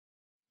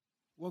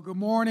Well, good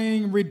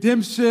morning,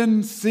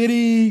 Redemption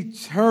City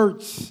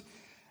Church.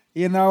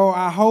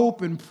 I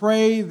hope and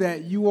pray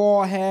that you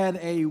all had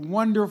a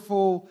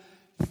wonderful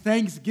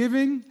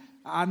Thanksgiving.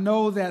 I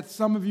know that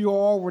some of you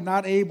all were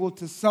not able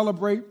to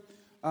celebrate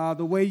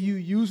the way you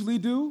usually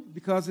do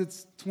because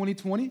it's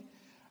 2020.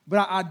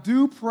 But I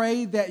do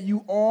pray that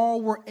you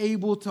all were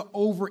able to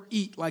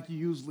overeat like you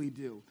usually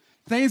do.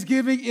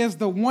 Thanksgiving is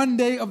the one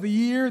day of the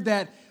year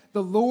that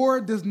the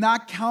Lord does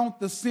not count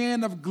the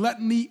sin of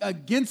gluttony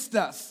against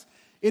us.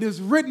 It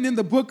is written in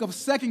the book of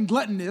 2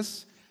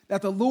 Gluttonous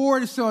that the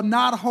Lord shall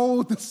not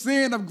hold the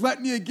sin of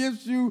gluttony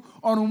against you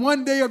on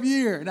one day of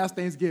year, and that's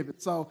Thanksgiving.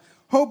 So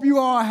hope you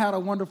all had a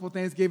wonderful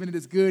Thanksgiving. It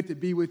is good to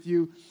be with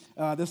you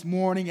this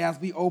morning as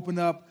we open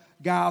up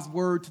God's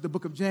word to the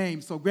book of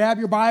James. So grab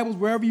your Bibles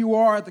wherever you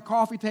are, at the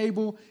coffee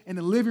table, in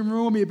the living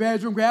room, in your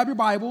bedroom. Grab your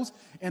Bibles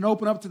and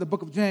open up to the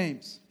book of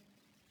James.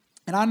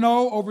 And I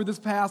know over this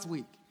past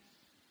week,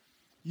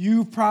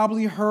 you've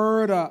probably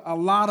heard a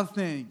lot of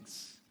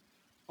things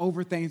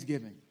over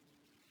Thanksgiving.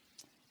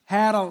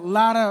 Had a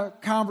lot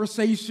of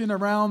conversation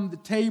around the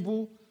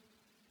table,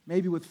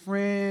 maybe with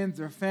friends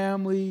or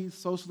family,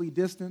 socially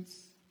distanced.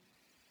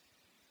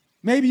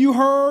 Maybe you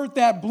heard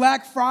that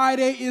Black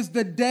Friday is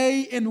the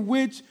day in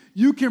which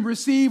you can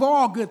receive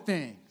all good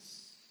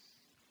things.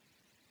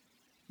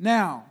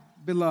 Now,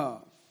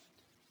 beloved,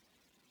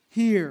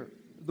 hear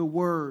the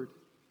word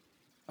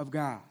of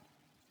God.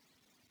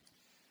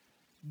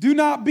 Do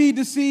not be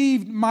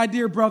deceived, my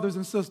dear brothers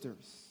and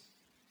sisters.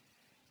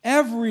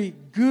 Every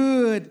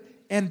good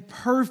and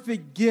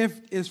perfect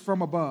gift is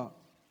from above,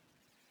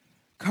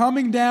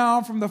 coming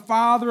down from the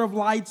Father of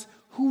lights,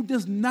 who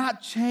does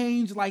not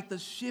change like the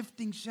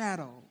shifting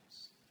shadows.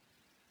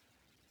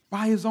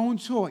 By his own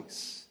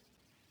choice,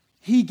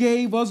 he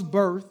gave us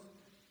birth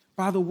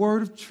by the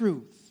word of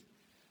truth,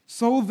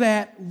 so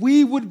that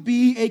we would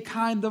be a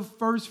kind of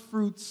first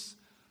fruits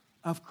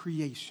of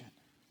creation.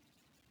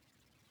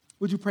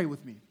 Would you pray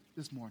with me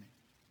this morning?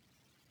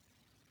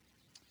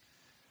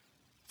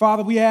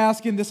 Father, we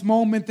ask in this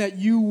moment that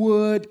you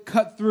would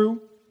cut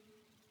through.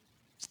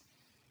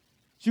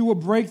 You will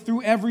break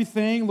through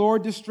everything,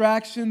 Lord,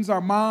 distractions, our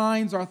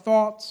minds, our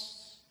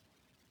thoughts,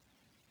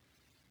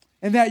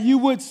 and that you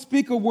would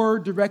speak a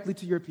word directly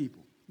to your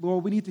people.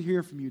 Lord, we need to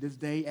hear from you this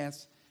day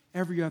as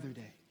every other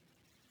day.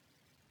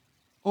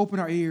 Open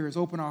our ears,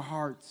 open our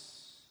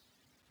hearts.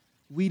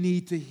 We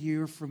need to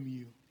hear from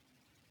you.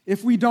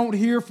 If we don't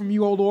hear from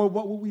you, O Lord,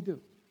 what will we do?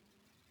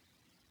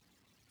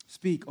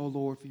 Speak, O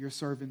Lord, for your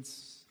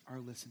servants are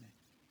listening.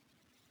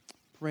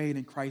 Prayed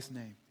in Christ's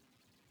name.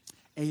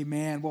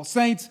 Amen. Well,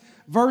 saints,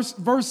 verse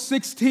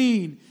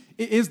 16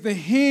 is the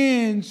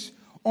hinge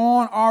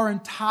on our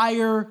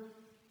entire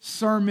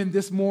sermon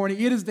this morning.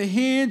 It is the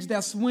hinge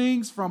that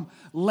swings from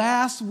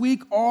last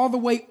week all the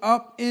way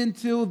up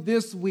until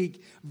this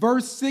week.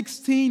 Verse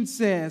 16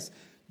 says,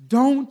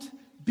 "Don't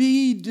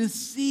be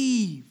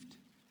deceived,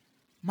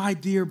 my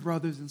dear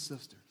brothers and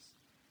sisters."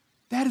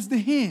 That is the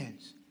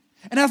hinge.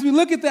 And as we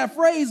look at that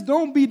phrase,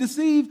 don't be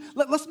deceived,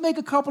 let's make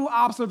a couple of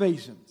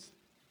observations.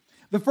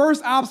 The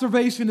first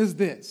observation is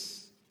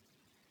this,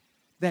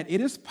 that it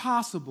is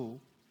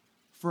possible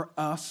for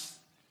us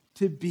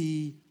to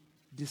be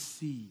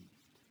deceived.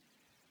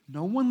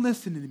 No one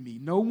listening to me,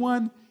 no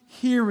one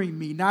hearing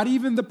me, not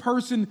even the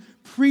person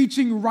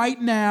preaching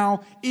right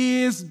now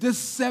is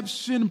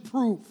deception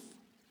proof.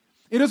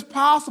 It is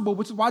possible,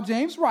 which is why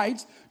James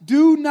writes,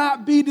 do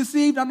not be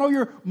deceived. I know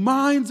your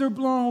minds are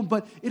blown,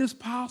 but it is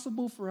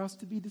possible for us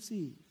to be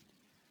deceived.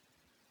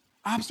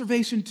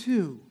 Observation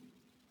 2,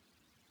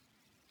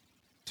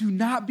 do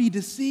not be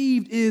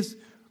deceived is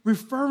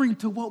referring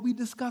to what we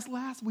discussed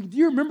last week. Do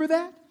you remember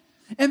that?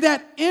 And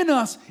that in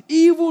us,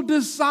 evil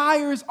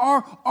desires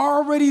are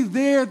already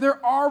there.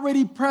 They're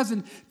already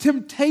present.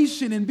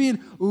 Temptation and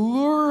being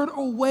lured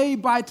away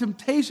by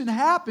temptation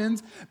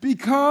happens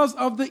because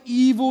of the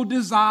evil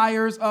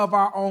desires of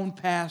our own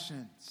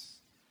passions.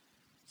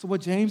 So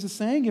what James is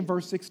saying in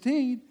verse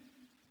 16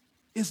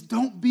 is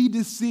don't be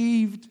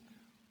deceived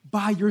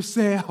by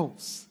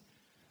yourselves.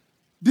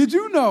 Did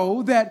you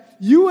know that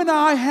you and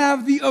I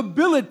have the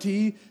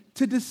ability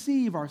to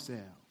deceive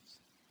ourselves?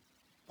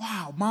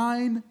 Wow,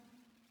 mind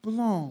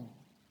blown.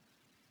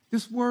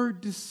 This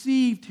word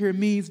deceived here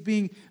means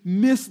being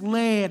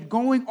misled,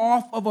 going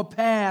off of a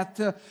path,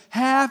 to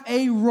have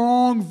a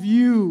wrong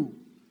view.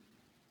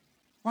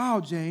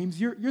 Wow,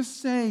 James, you're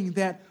saying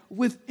that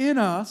within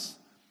us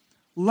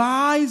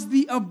lies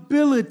the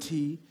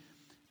ability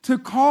to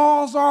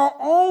cause our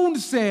own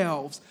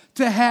selves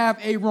to have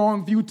a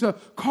wrong view, to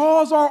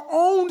cause our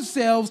own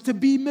selves to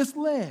be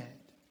misled.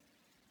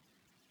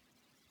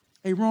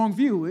 A wrong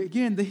view,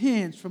 again, the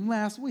hinge from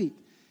last week.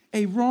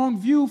 A wrong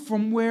view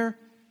from where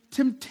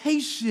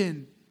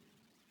temptation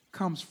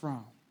comes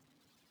from,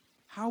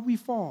 how we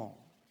fall.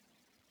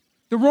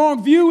 The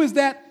wrong view is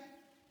that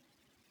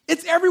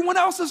it's everyone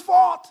else's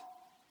fault.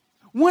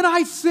 When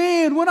I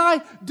sin, when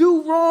I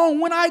do wrong,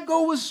 when I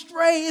go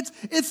astray,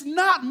 it's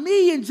not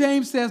me. And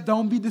James says,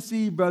 don't be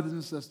deceived, brothers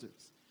and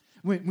sisters.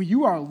 When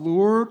you are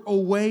lured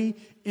away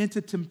into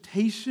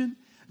temptation,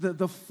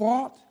 the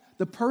fault,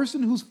 the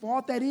person whose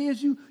fault that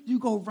is, you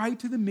go right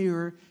to the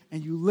mirror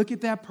and you look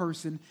at that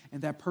person,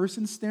 and that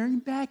person staring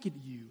back at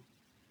you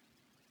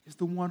is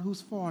the one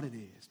whose fault it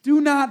is. Do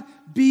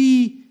not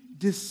be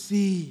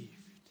deceived.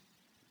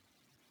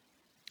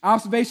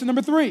 Observation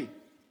number 3.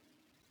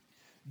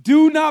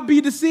 Do not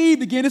be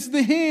deceived. Again, this is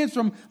the hinge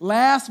from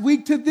last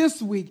week to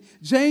this week.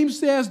 James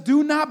says,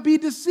 do not be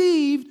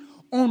deceived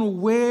on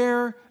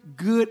where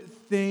good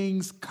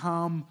things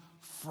come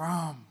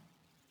from.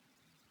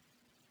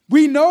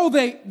 We know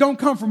they don't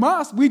come from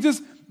us. We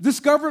just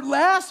discovered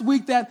last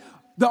week that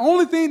the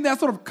only thing that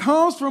sort of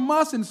comes from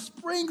us and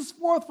springs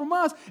forth from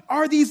us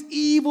are these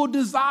evil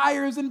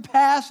desires and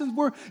passions.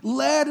 We're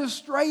led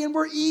astray, and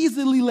we're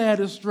easily led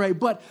astray.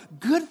 But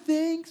good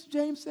things,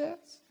 James says,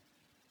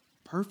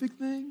 perfect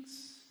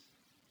things,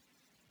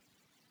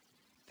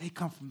 they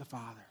come from the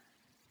Father.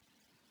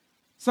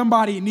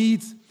 Somebody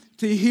needs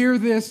to hear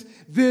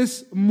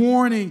this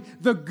morning.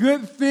 The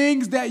good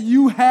things that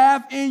you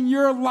have in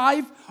your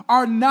life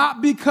are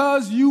not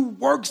because you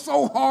work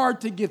so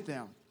hard to get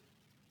them.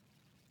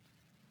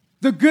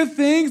 The good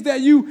things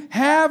that you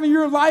have in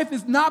your life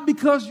is not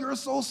because you're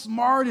so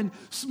smart and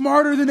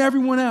smarter than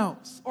everyone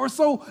else or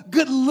so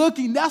good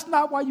looking. That's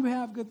not why you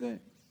have good things.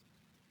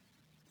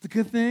 The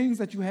good things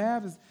that you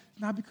have is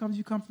not because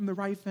you come from the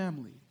right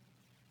family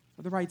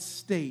or the right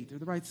state or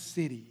the right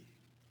city.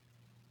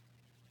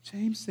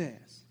 James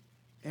says,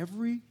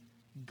 every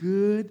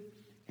good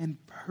and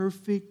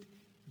perfect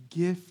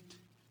gift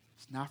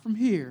is not from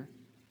here.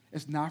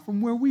 It's not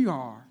from where we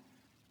are.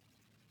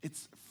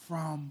 It's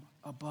from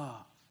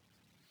above.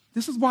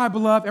 This is why,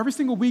 beloved, every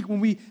single week when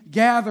we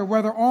gather,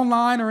 whether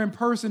online or in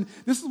person,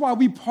 this is why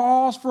we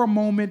pause for a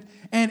moment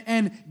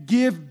and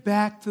give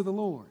back to the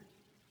Lord.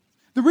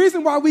 The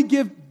reason why we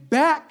give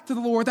back to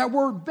the Lord, that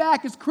word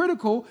back is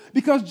critical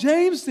because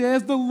James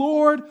says the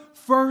Lord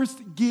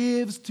first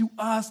gives to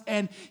us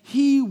and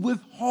he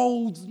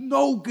withholds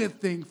no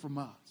good thing from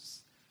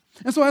us.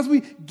 And so as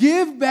we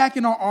give back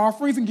in our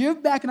offerings and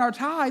give back in our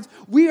tithes,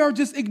 we are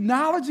just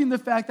acknowledging the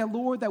fact that,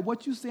 Lord, that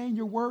what you say in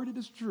your word, it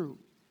is true.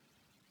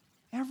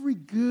 Every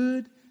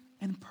good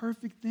and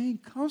perfect thing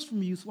comes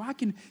from you, so I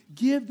can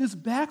give this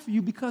back for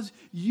you because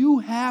you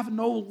have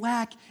no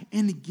lack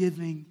in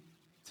giving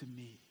to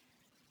me.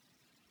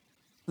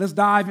 Let's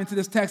dive into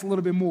this text a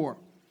little bit more.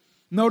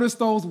 Notice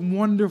those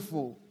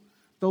wonderful,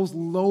 those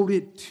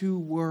loaded 2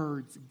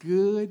 words,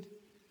 good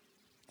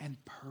and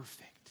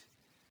perfect.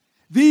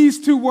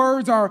 These 2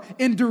 words are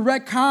in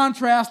direct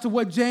contrast to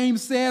what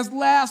James says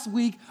last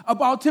week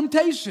about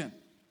temptation.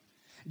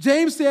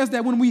 James says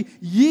that when we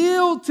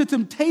yield to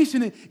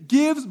temptation, it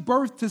gives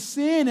birth to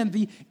sin, and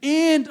the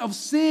end of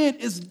sin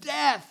is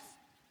death.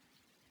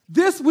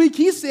 This week,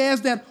 he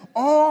says that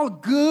all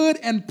good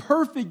and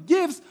perfect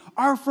gifts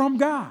are from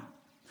God.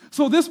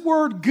 So this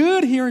word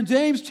good here in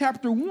James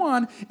chapter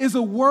 1 is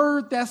a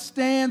word that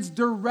stands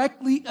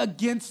directly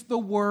against the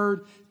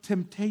word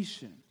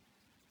temptation.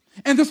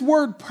 And this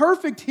word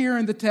perfect here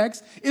in the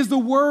text is the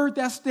word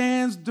that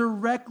stands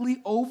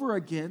directly over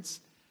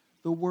against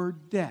the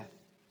word death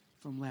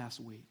from last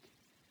week.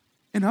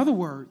 In other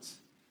words,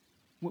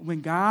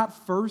 when God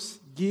first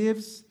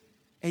gives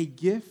a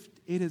gift,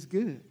 it is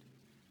good.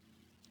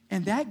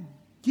 And that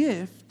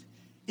gift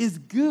is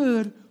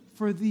good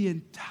for the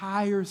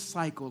entire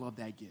cycle of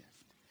that gift.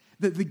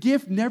 The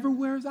gift never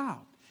wears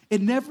out.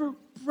 It never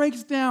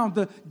breaks down.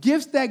 The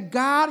gifts that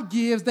God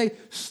gives, they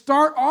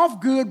start off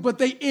good, but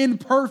they end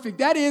perfect.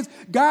 That is,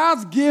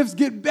 God's gifts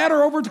get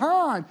better over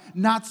time.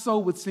 Not so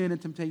with sin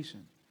and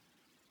temptation.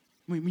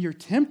 When you're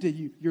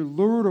tempted, you're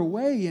lured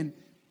away, and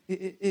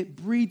it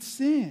breeds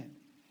sin.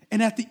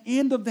 And at the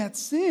end of that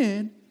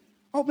sin,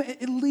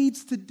 it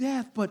leads to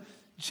death. But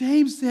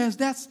James says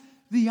that's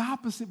the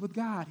opposite with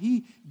God.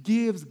 He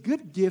gives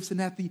good gifts,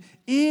 and at the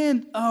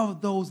end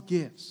of those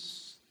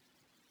gifts,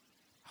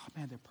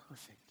 they're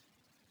perfect.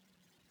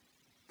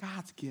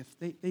 God's gifts,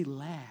 they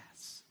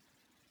last.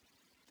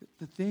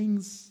 The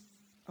things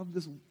of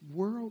this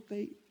world,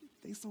 they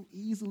so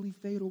easily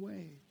fade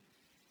away.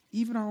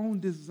 Even our own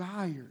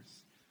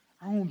desires,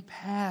 our own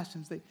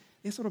passions,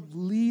 they sort of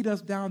lead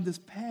us down this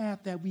path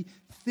that we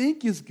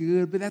think is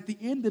good, but at the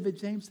end of it,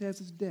 James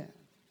says it's death.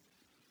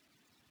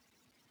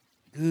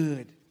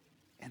 Good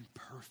and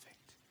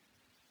perfect.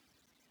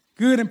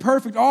 Good and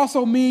perfect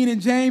also mean in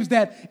James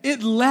that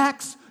it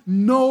lacks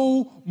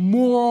no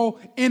moral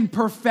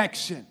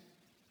imperfection.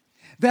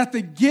 That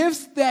the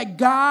gifts that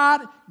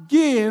God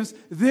gives,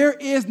 there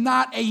is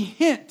not a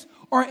hint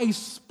or a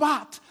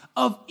spot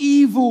of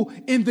evil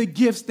in the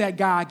gifts that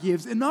God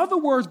gives. In other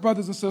words,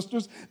 brothers and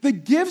sisters, the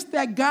gifts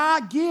that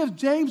God gives,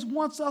 James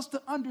wants us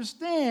to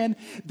understand,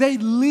 they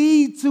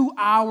lead to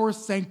our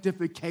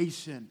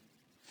sanctification.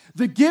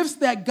 The gifts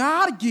that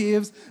God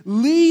gives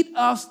lead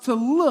us to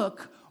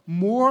look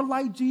more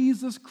like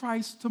Jesus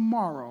Christ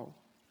tomorrow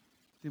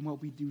than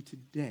what we do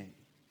today.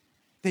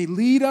 They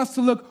lead us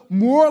to look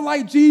more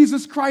like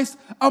Jesus Christ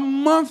a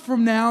month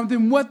from now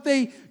than what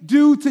they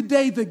do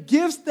today. The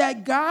gifts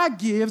that God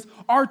gives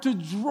are to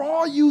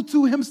draw you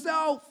to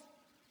himself.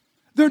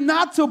 They're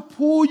not to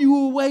pull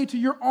you away to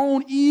your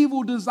own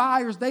evil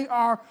desires. They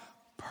are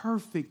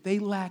perfect. They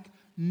lack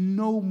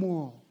no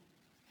moral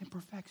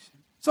imperfection.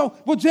 So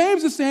what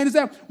James is saying is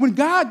that when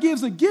God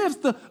gives a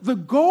gift, the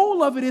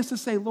goal of it is to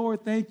say,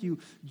 Lord, thank you.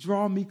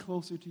 Draw me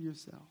closer to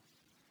yourself.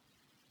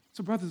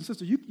 So brothers and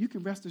sisters, you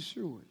can rest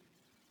assured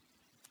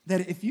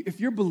that if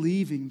you're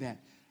believing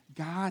that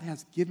God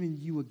has given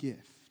you a gift,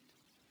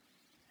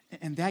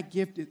 and that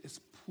gift is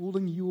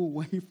pulling you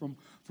away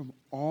from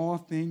all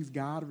things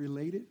God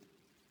related,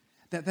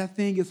 that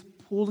thing is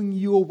pulling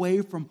you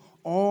away from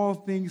all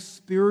things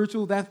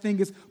spiritual, that thing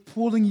is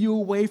pulling you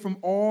away from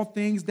all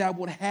things that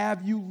would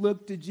have you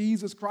look to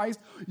Jesus Christ,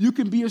 you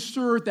can be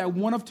assured that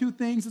one of two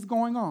things is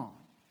going on.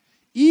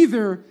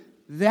 Either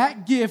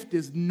that gift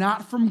is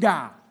not from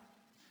God,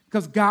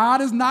 because God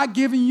is not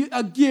giving you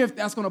a gift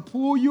that's going to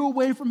pull you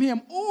away from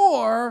him,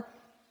 or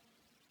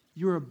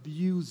you're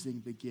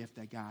abusing the gift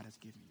that God has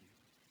given you.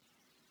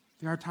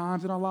 There are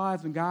times in our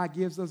lives when God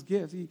gives us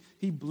gifts.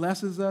 He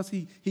blesses us.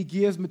 He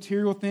gives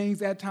material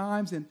things at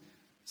times, and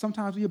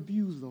sometimes we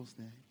abuse those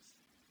things.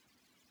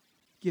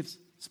 Gives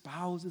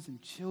spouses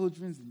and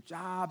children and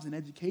jobs and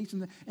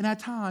education, and at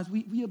times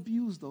we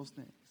abuse those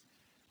things.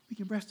 We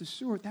can rest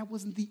assured that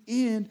wasn't the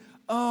end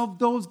of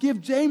those gifts.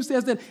 James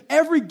says that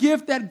every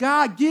gift that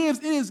God gives,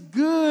 it is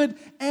good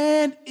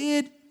and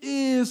it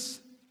is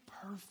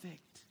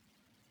perfect.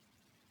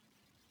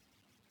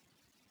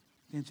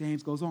 Then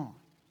James goes on.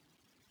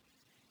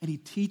 And he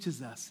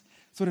teaches us,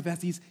 sort of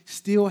as he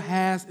still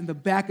has in the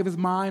back of his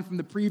mind from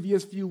the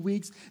previous few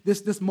weeks,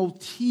 this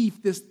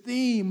motif, this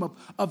theme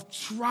of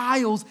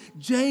trials.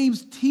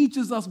 James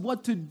teaches us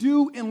what to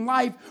do in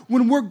life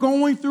when we're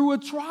going through a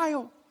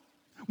trial.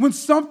 When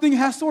something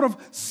has sort of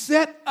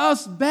set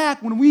us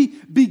back, when we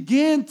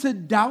begin to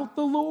doubt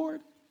the Lord,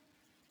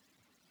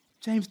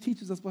 James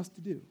teaches us what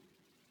to do.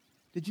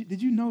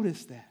 Did you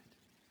notice that?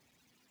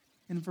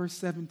 In verse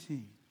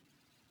 17.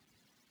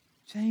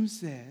 James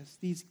says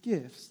these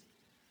gifts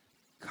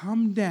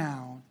come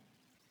down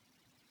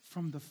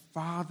from the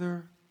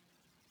Father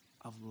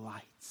of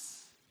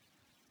lights.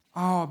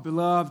 Oh,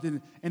 beloved,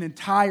 an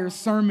entire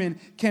sermon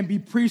can be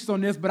preached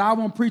on this, but I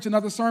won't preach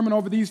another sermon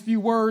over these few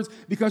words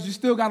because you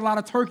still got a lot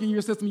of turkey in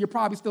your system. You're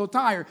probably still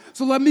tired.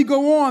 So let me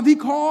go on. He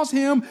calls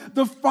him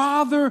the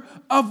Father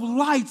of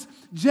lights.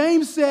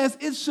 James says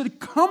it should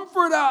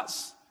comfort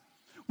us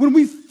when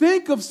we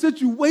think of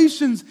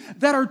situations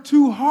that are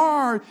too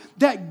hard,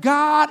 that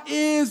God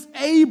is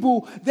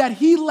able, that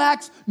he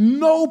lacks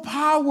no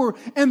power.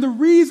 And the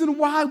reason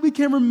why we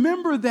can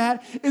remember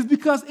that is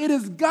because it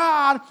is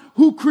God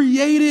who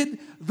created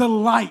the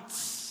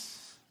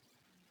lights.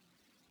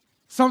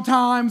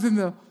 Sometimes in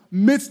the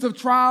midst of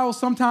trials,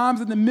 sometimes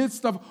in the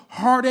midst of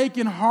heartache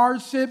and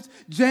hardships,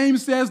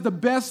 James says the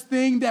best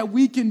thing that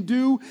we can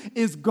do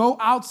is go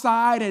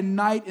outside at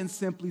night and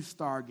simply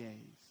stargaze.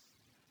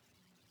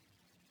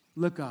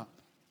 Look up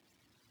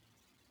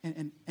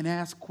and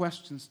ask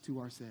questions to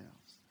ourselves.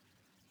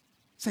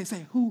 Say,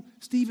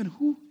 Stephen,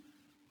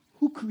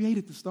 who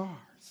created the stars?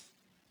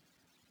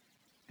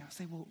 And I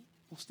say, well,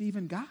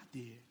 Stephen, God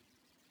did.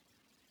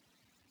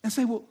 And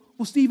say, well,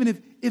 Stephen,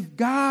 if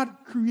God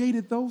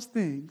created those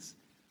things,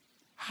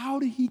 how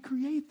did he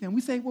create them?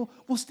 We say, well,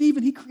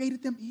 Stephen, he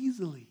created them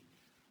easily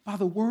by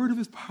the word of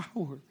his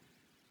power.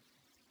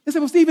 And say,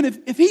 well, Stephen,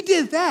 if he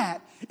did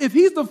that, if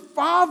he's the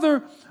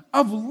Father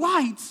of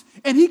lights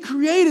and he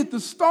created the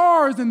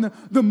stars and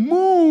the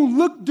moon,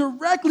 look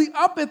directly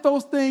up at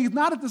those things,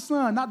 not at the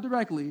sun, not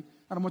directly.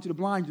 I don't want you to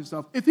blind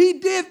yourself. If he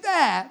did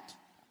that,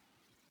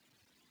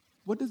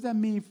 what does that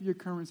mean for your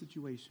current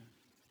situation?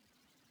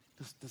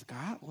 Does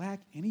God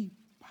lack any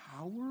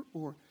power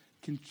or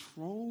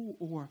control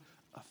or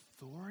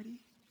authority?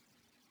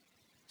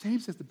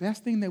 James says the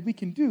best thing that we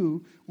can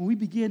do when we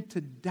begin to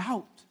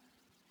doubt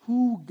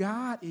who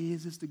God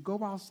is to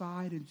go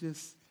outside and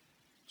just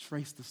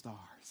trace the stars.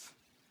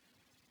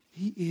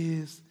 He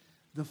is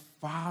the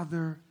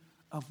Father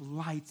of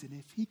lights. And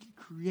if he can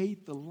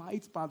create the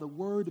lights by the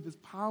word of his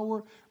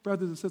power,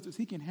 brothers and sisters,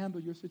 he can handle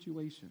your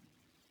situation.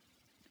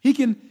 He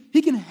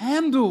can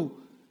handle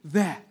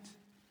that.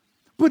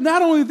 But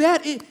not only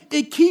that,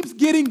 it keeps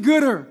getting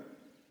gooder.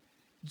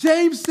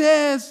 James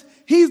says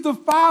he's the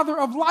Father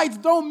of lights.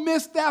 Don't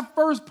miss that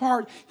first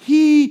part.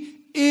 He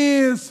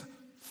is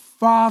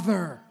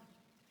Father.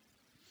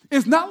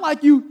 It's not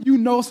like you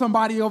know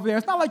somebody over there.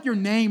 It's not like you're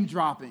name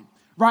dropping,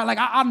 right? Like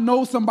I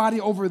know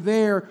somebody over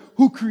there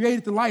who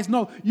created the lights.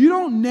 No, you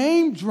don't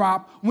name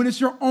drop when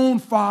it's your own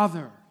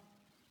Father.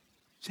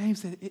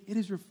 James said it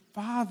is your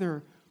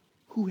Father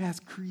who has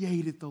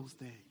created those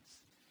things.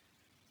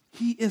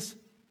 He is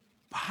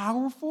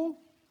powerful,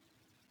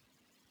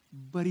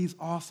 but he's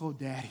also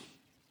daddy.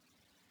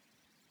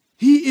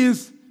 He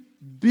is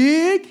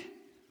big,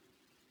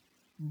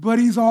 but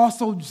he's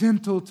also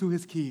gentle to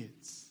his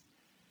kids.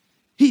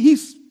 He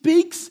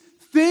speaks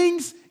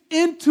things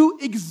into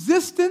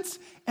existence,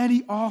 and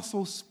he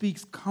also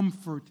speaks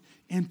comfort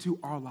into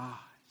our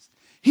lives.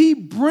 He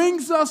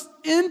brings us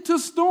into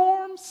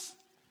storms,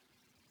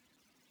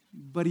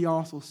 but he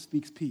also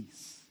speaks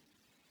peace.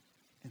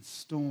 and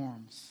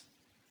storms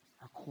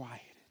are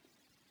quieted.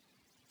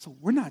 So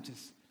we're not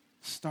just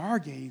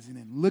stargazing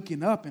and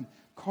looking up and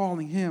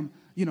calling him,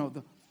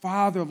 the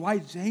Father of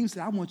lights. James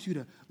said, I want you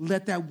to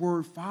let that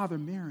word Father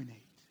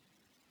marinate.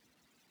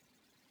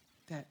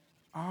 That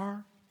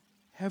our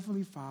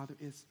Heavenly Father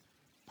is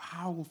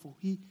powerful.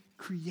 He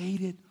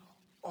created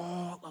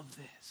all of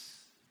this.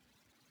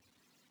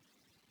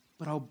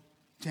 But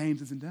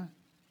James isn't done.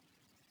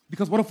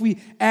 Because what if we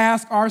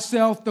ask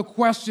ourselves the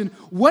question,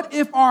 what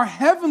if our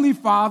Heavenly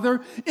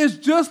Father is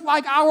just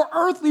like our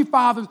earthly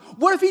fathers?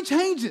 What if he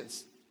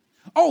changes?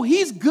 Oh,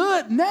 he's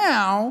good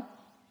now,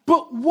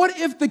 but what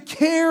if the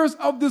cares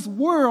of this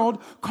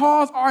world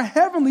cause our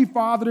Heavenly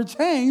Father to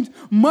change,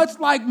 much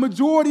like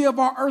majority of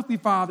our earthly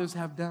fathers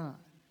have done?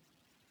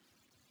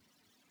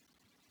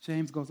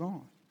 James goes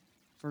on,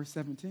 verse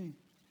 17.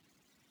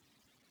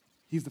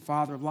 He's the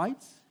Father of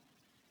lights.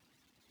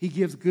 He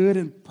gives good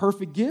and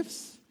perfect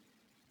gifts.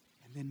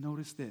 And then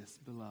notice this,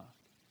 beloved.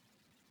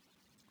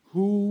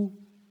 Who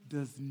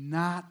does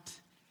not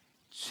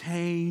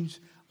change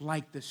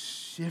like the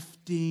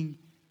shifting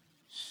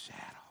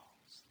shadows?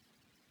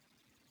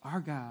 Our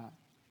God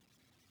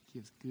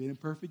gives good and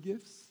perfect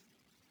gifts.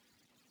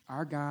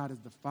 Our God is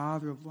the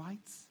Father of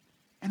lights.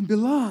 And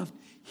beloved,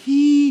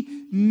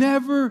 he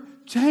never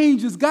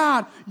changes.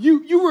 God,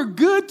 you were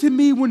good to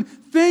me when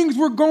things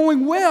were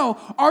going well.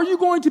 Are you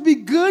going to be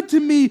good to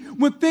me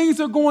when things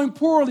are going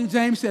poorly?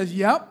 James says,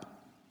 yep.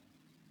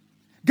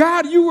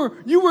 God, you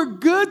were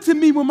good to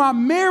me when my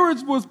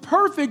marriage was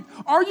perfect.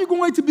 Are you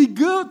going to be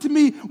good to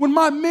me when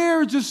my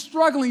marriage is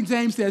struggling?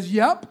 James says,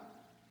 yep.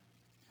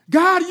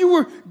 God, you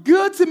were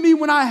good to me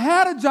when I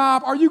had a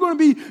job. Are you going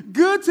to be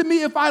good to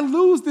me if I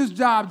lose this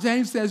job?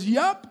 James says,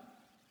 yep.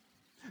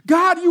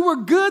 God, you were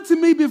good to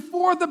me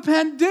before the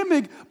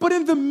pandemic, but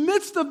in the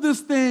midst of this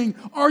thing,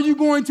 are you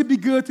going to be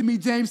good to me?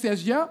 James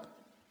says, yep.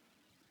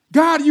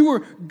 God, you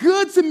were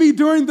good to me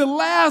during the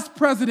last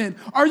president.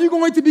 Are you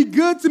going to be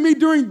good to me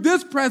during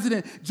this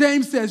president?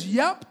 James says,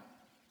 yep.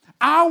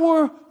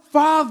 Our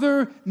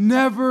Father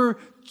never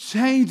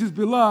changes,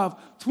 beloved.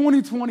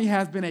 2020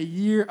 has been a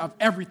year of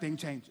everything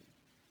changing.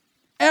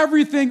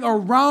 Everything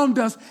around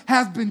us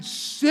has been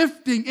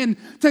shifting in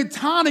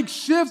tectonic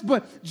shifts,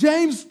 but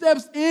James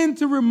steps in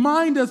to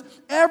remind us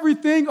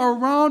everything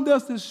around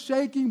us is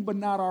shaking, but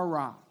not our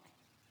rock,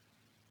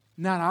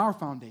 not our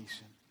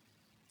foundation.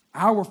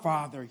 Our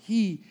Father,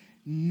 he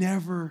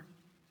never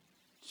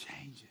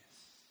changes.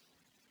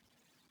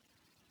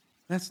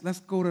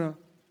 Let's go to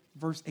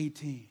verse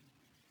 18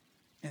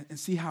 and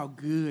see how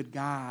good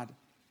God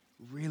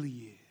really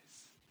is.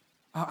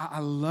 I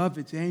love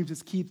it. James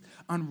just keeps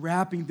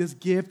unwrapping this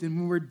gift, and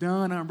when we're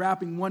done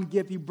unwrapping one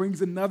gift, he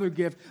brings another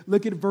gift.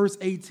 Look at verse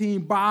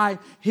 18. By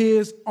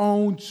his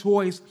own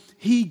choice,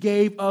 he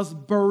gave us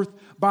birth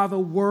by the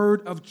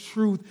word of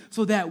truth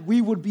so that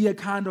we would be a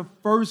kind of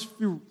first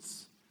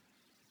fruits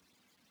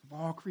of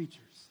all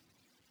creatures.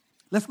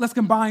 Let's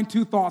combine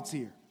two thoughts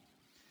here.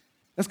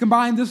 Let's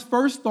combine this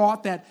first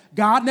thought that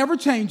God never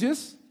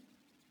changes.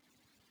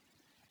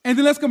 And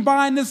then let's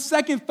combine this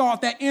second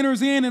thought that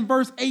enters in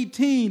verse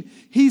 18.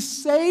 He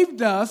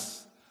saved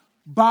us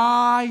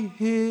by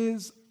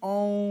his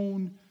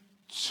own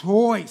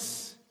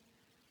choice.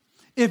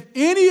 If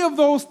any of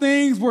those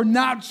things were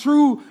not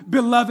true,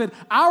 beloved,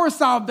 our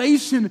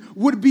salvation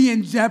would be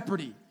in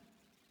jeopardy.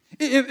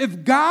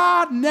 If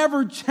God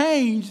never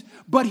changed,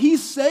 but he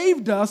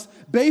saved us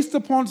based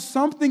upon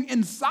something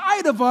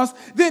inside of us,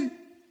 then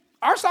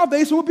our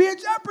salvation would be in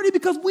jeopardy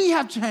because we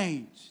have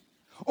changed.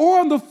 Or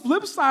on the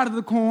flip side of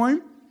the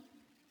coin,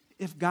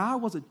 if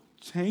God was a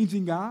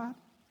changing God,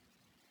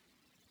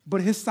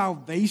 but his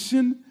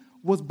salvation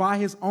was by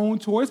his own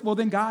choice, well,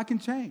 then God can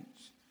change.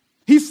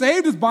 He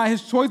saved us by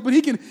his choice, but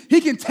he can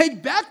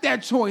take back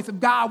that choice if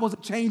God was a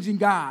changing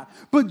God.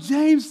 But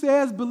James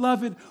says,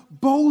 beloved,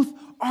 both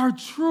are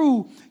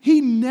true.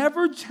 He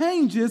never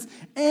changes,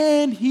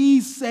 and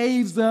he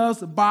saves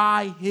us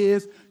by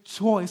his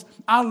choice.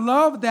 I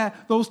love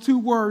that, those two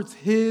words,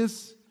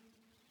 his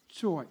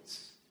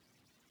choice.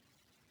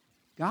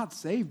 God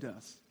saved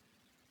us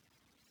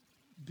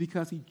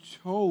because he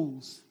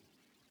chose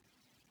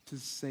to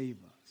save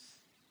us.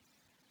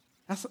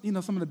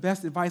 That's some of the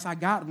best advice I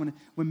got when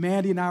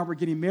Mandy and I were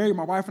getting married.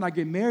 My wife and I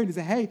getting married. He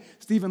said, hey,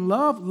 Stephen,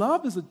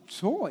 love is a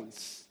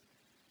choice.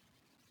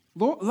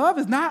 Love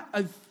is not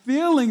a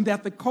feeling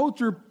that the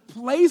culture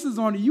places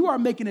on you. You are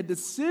making a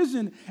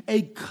decision,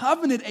 a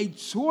covenant, a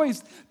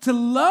choice to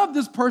love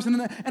this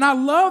person. And I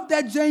love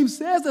that James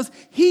says this.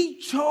 He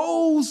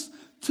chose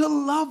to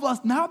love us,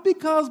 not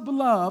because,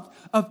 beloved,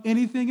 of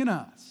anything in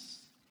us.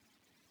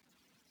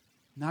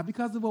 Not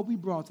because of what we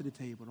brought to the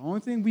table. The only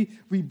thing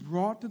we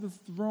brought to the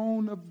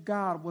throne of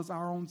God was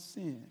our own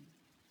sin.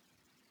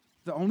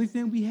 The only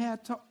thing we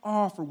had to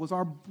offer was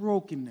our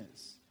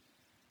brokenness.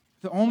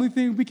 The only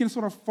thing we can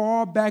sort of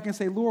fall back and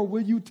say, Lord,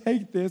 will you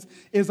take this,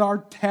 is our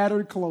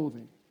tattered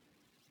clothing.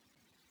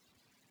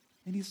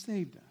 And he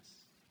saved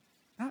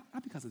us.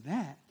 Not because of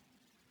that,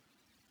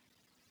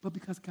 but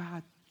because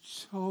God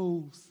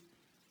chose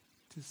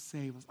to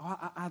save us.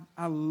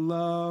 I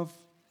love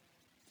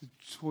the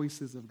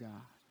choices of God.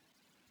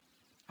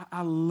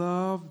 I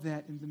love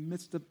that in the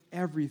midst of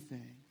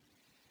everything,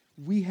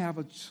 we have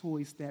a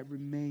choice that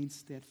remains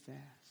steadfast.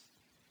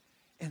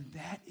 And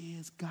that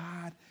is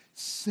God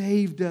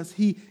saved us.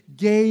 He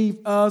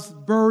gave us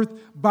birth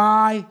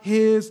by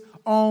his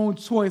own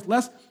choice.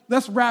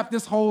 Let's wrap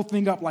this whole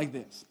thing up like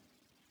this.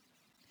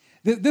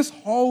 This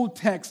whole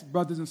text,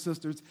 brothers and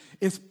sisters,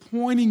 is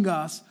pointing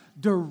us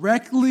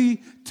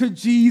directly to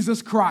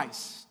Jesus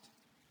Christ.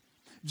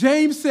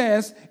 James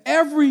says,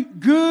 every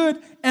good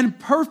and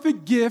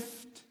perfect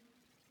gift,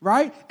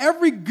 right?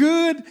 Every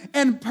good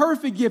and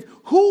perfect gift.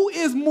 Who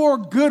is more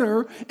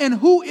gooder and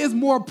who is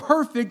more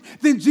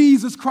perfect than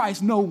Jesus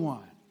Christ? No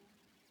one.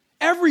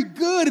 Every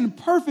good and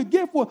perfect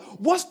gift. Well,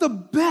 what's the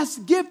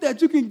best gift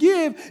that you can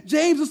give?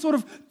 James is sort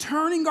of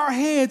turning our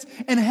heads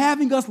and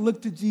having us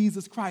look to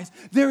Jesus Christ.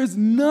 There is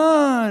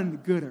none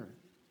gooder,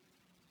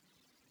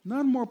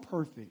 none more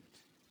perfect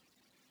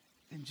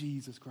than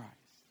Jesus Christ.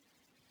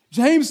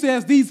 James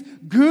says these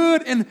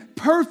good and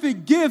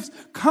perfect gifts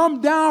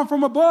come down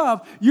from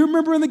above. You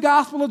remember in the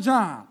Gospel of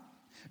John,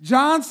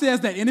 John says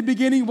that in the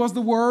beginning was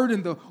the Word,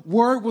 and the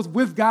Word was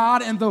with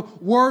God, and the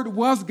Word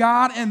was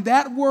God, and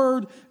that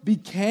Word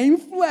became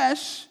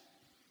flesh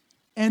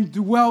and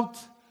dwelt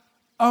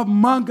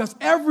among us.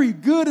 Every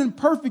good and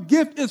perfect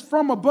gift is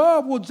from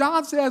above. Well,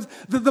 John says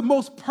that the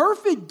most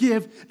perfect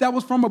gift that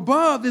was from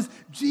above is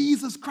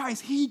Jesus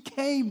Christ. He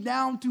came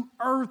down to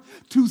earth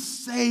to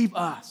save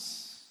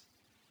us.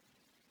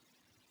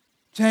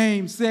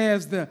 James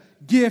says the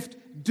gift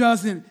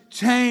doesn't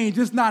change.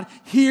 It's not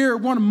here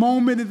one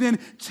moment and then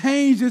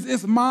changes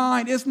its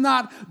mind. It's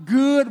not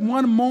good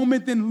one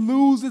moment then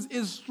loses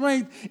its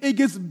strength. It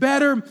gets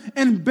better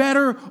and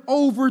better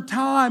over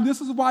time.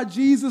 This is why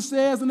Jesus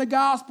says in the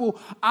gospel,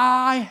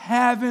 I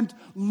haven't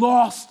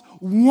lost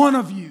one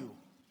of you.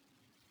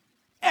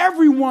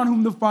 Everyone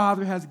whom the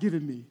Father has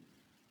given me,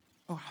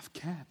 I've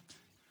kept.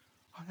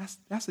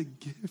 That's a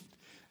gift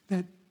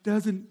that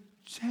doesn't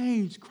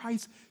change.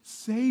 Christ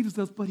saves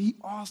us, but he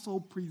also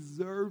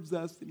preserves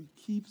us and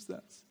keeps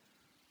us.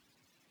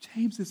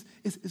 James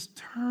is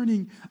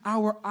turning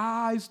our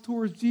eyes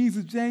towards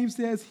Jesus. James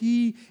says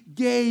he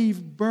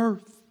gave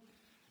birth.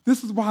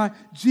 This is why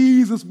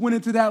Jesus went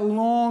into that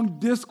long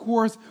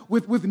discourse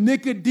with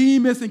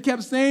Nicodemus and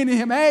kept saying to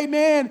him, hey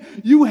man,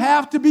 you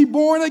have to be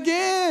born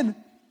again.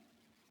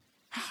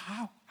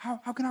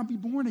 How can I be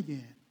born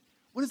again?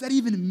 What does that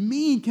even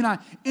mean? Can I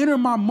enter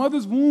my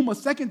mother's womb a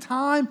second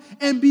time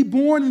and be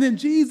born? And then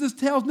Jesus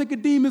tells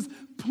Nicodemus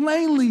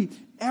plainly,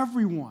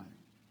 everyone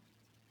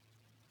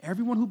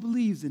who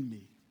believes in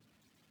me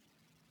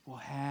will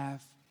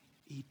have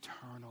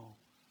eternal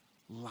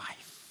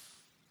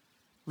life.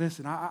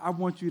 Listen, I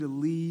want you to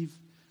leave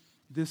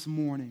this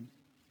morning.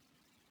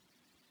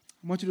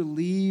 I want you to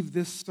leave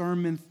this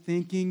sermon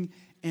thinking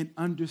and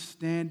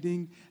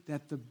understanding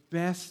that the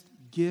best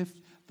gift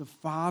the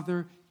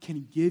Father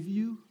can give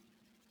you,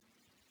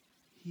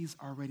 he's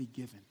already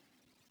given.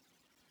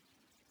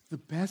 The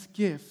best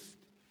gift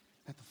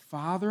that the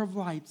Father of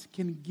lights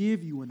can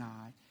give you and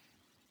I,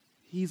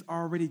 he's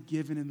already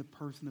given in the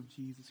person of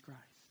Jesus Christ.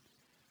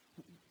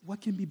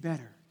 What can be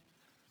better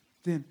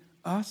than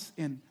us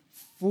and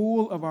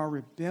full of our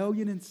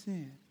rebellion and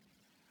sin?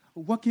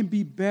 What can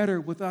be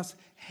better with us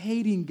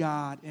hating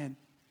God and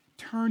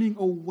turning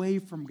away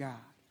from God?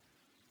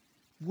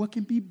 What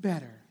can be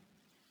better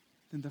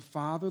than the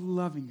Father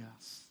loving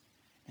us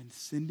and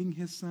sending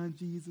his Son,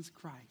 Jesus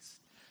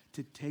Christ,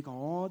 to take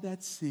all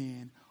that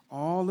sin,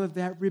 all of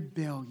that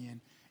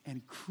rebellion,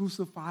 and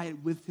crucify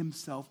it with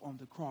himself on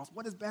the cross?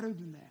 What is better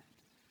than that?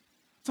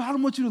 So I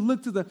don't want you to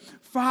look to the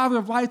Father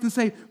of lights and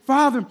say,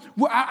 Father,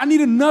 I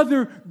need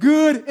another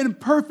good and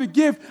perfect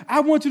gift.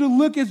 I want you to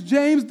look as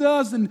James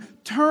does and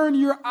turn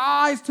your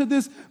eyes to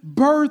this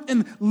birth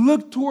and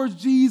look towards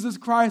Jesus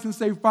Christ and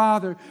say,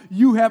 Father,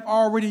 you have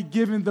already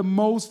given the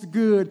most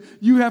good.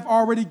 You have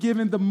already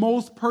given the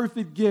most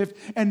perfect gift,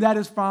 and that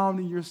is found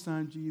in your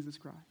Son, Jesus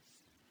Christ.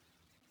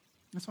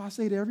 That's why I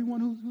say to everyone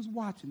who's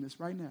watching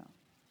this right now,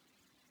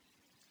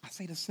 I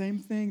say the same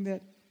thing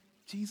that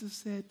Jesus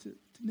said to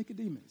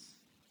Nicodemus.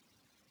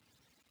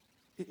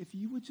 If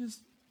you would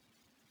just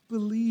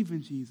believe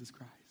in Jesus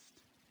Christ,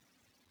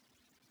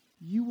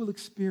 you will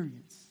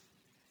experience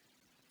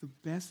the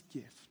best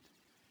gift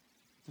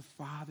the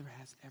Father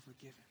has ever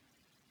given.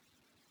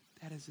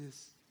 That is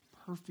his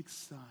perfect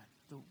Son,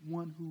 the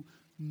one who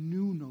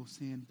knew no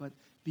sin but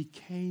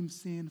became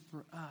sin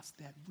for us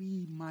that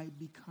we might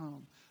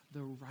become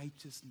the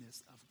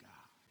righteousness of God.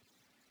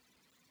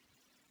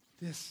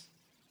 This,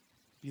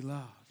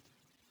 beloved,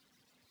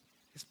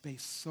 is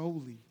based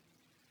solely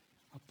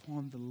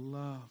upon the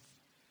love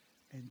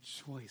and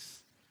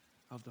choice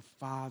of the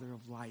Father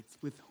of lights,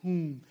 with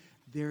whom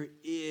there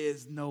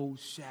is no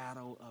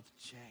shadow of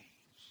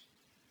change.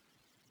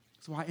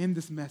 So I end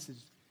this message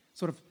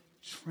sort of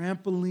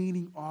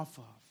trampolining off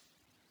of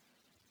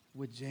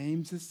what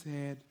James has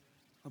said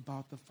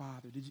about the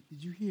Father. Did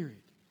you hear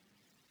it?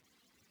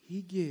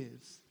 He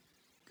gives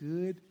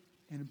good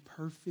and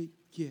perfect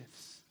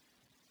gifts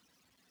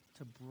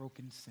to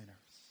broken sinners.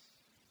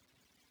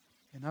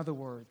 In other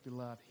words,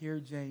 beloved, hear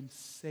James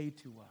say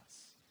to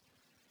us,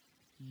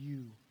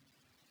 you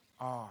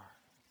are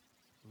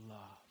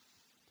loved.